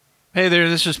Hey there,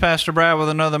 this is Pastor Brad with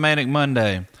another Manic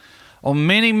Monday. On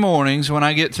many mornings when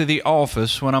I get to the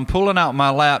office, when I'm pulling out my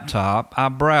laptop, I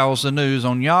browse the news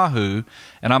on Yahoo,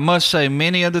 and I must say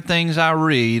many of the things I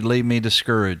read leave me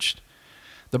discouraged.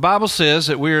 The Bible says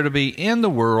that we are to be in the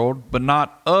world, but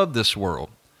not of this world.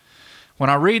 When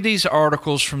I read these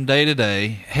articles from day to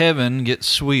day, heaven gets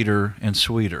sweeter and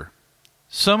sweeter.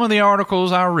 Some of the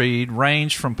articles I read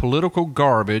range from political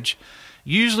garbage,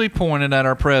 usually pointed at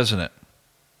our president.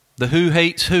 The who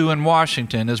hates who in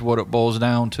Washington is what it boils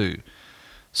down to.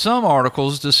 Some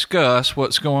articles discuss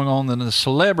what's going on in the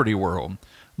celebrity world,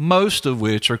 most of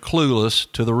which are clueless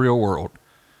to the real world.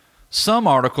 Some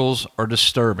articles are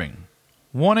disturbing.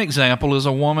 One example is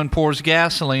a woman pours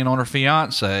gasoline on her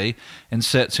fiancé and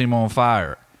sets him on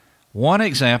fire. One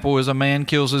example is a man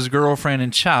kills his girlfriend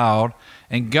and child,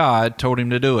 and God told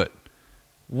him to do it.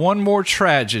 One more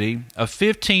tragedy, a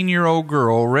 15-year-old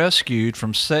girl rescued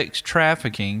from sex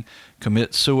trafficking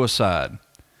commits suicide.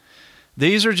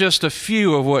 These are just a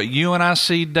few of what you and I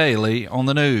see daily on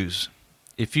the news.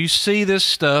 If you see this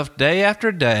stuff day after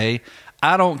day,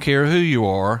 I don't care who you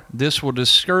are, this will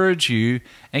discourage you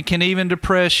and can even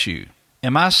depress you.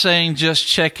 Am I saying just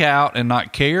check out and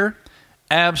not care?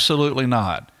 Absolutely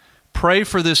not. Pray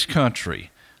for this country.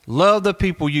 Love the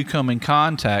people you come in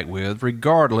contact with,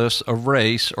 regardless of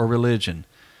race or religion.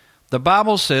 The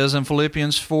Bible says in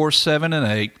Philippians 4, 7, and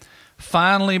 8,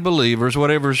 finally, believers,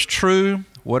 whatever is true,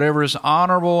 whatever is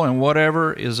honorable, and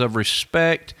whatever is of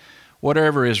respect,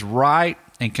 whatever is right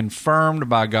and confirmed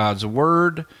by God's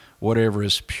word, whatever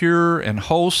is pure and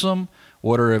wholesome,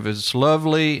 whatever is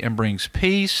lovely and brings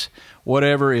peace,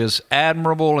 whatever is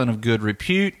admirable and of good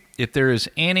repute, if there is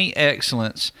any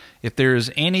excellence, if there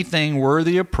is anything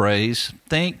worthy of praise,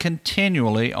 think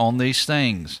continually on these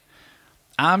things.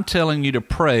 I'm telling you to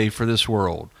pray for this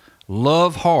world.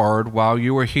 Love hard while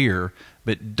you are here,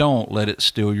 but don't let it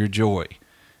steal your joy.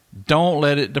 Don't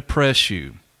let it depress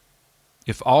you.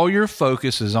 If all your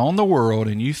focus is on the world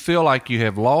and you feel like you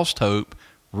have lost hope,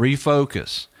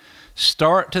 refocus.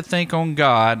 Start to think on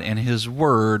God and His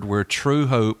Word where true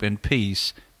hope and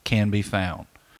peace can be found.